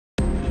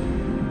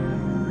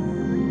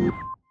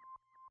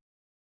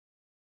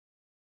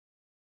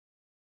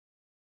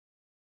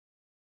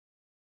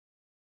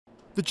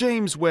The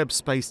James Webb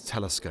Space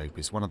Telescope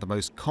is one of the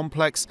most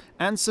complex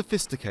and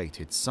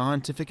sophisticated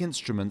scientific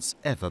instruments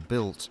ever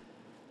built.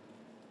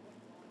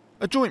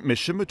 A joint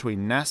mission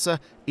between NASA,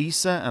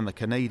 ESA and the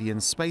Canadian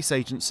Space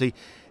Agency,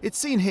 it's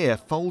seen here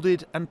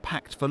folded and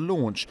packed for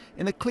launch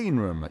in a clean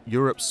room at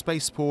Europe's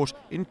Spaceport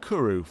in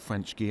Kourou,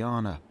 French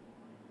Guiana.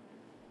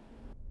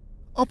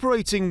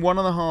 Operating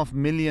 1.5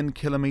 million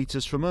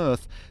kilometres from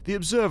Earth, the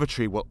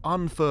observatory will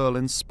unfurl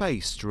in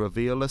space to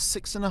reveal a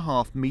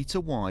 6.5 metre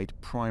wide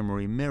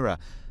primary mirror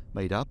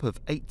made up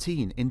of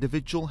 18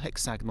 individual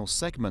hexagonal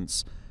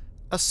segments,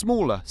 a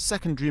smaller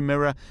secondary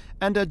mirror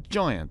and a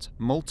giant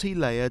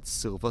multi-layered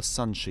silver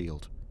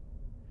sunshield.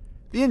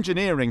 The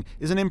engineering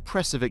is an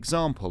impressive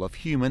example of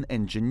human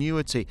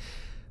ingenuity,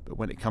 but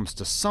when it comes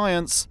to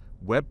science,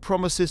 Webb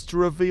promises to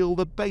reveal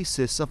the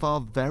basis of our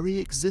very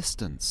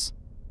existence.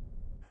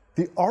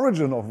 The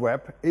origin of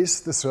Webb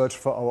is the search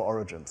for our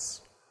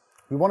origins.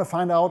 We want to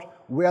find out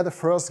where the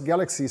first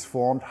galaxies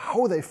formed,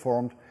 how they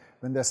formed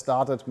when they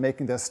started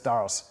making their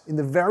stars in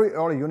the very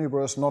early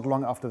universe not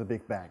long after the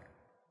Big Bang.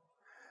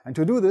 And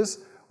to do this,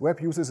 Webb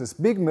uses its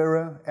big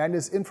mirror and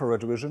its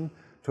infrared vision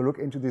to look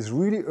into these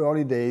really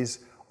early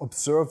days,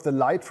 observe the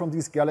light from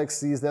these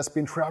galaxies that's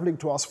been traveling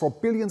to us for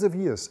billions of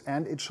years,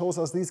 and it shows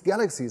us these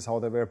galaxies, how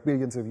they were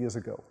billions of years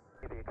ago.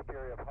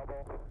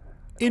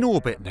 In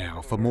orbit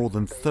now for more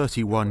than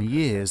 31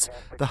 years,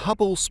 the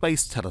Hubble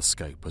Space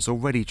Telescope has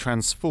already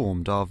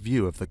transformed our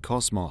view of the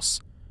cosmos.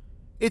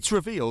 It's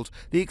revealed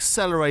the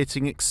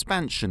accelerating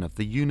expansion of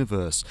the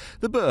universe,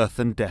 the birth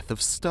and death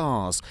of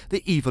stars,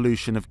 the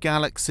evolution of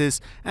galaxies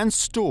and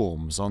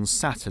storms on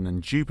Saturn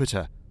and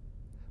Jupiter.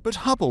 But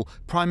Hubble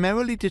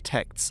primarily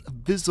detects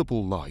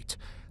visible light,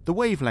 the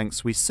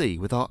wavelengths we see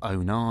with our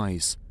own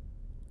eyes.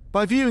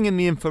 By viewing in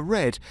the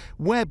infrared,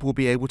 Webb will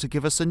be able to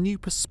give us a new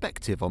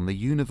perspective on the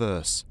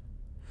universe.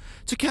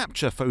 To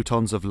capture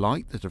photons of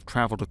light that have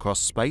travelled across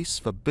space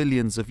for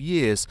billions of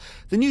years,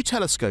 the new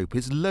telescope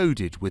is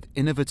loaded with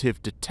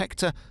innovative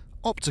detector,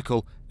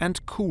 optical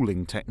and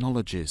cooling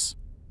technologies.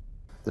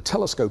 The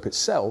telescope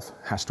itself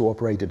has to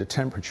operate at a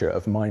temperature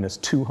of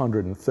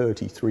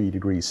 -233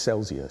 degrees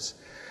Celsius.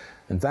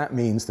 And that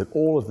means that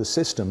all of the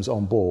systems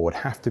on board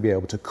have to be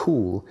able to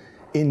cool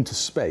into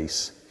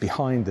space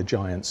behind the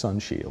giant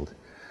sunshield.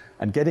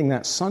 And getting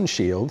that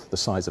sunshield, the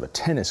size of a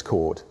tennis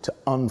court, to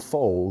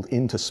unfold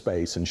into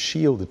space and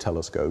shield the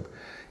telescope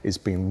has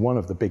been one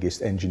of the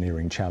biggest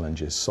engineering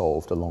challenges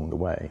solved along the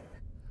way.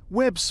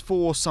 Webb's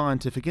 4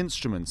 scientific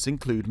instruments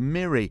include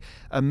MIRI,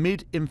 a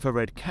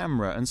mid-infrared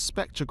camera and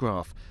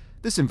spectrograph.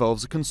 This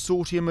involves a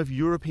consortium of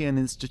European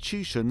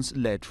institutions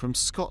led from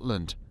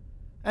Scotland.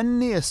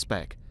 And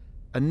NIRSpec,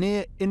 a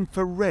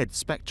near-infrared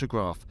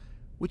spectrograph,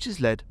 which is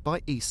led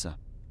by ESA.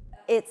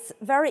 It's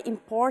very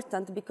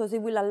important because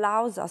it will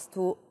allow us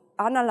to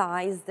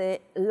analyze the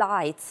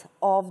light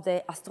of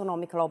the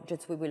astronomical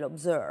objects we will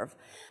observe.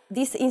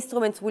 These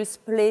instruments will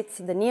split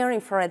the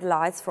near-infrared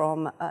lights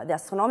from the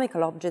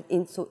astronomical object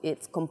into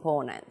its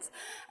components.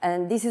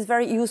 And this is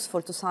very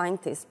useful to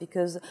scientists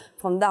because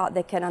from that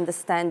they can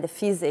understand the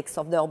physics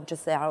of the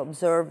objects they are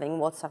observing,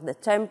 what are the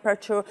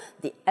temperature,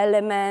 the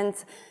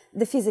elements,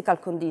 the physical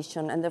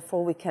condition, and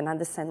therefore we can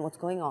understand what's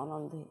going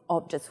on the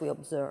objects we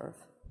observe.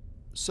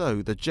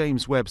 So the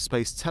James Webb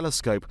Space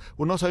Telescope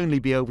will not only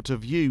be able to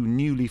view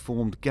newly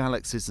formed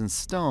galaxies and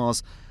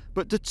stars,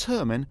 but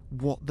determine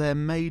what they're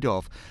made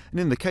of, and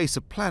in the case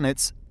of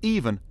planets,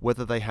 even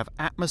whether they have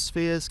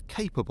atmospheres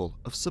capable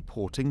of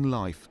supporting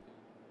life.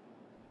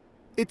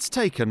 It's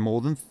taken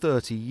more than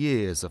 30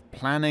 years of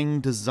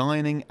planning,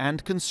 designing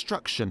and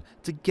construction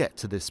to get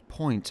to this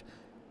point,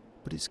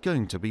 but it's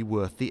going to be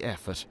worth the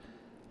effort.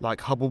 Like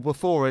Hubble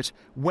before it,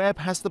 Webb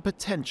has the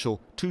potential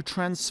to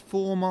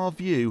transform our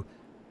view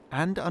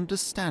and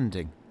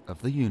understanding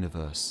of the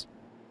universe.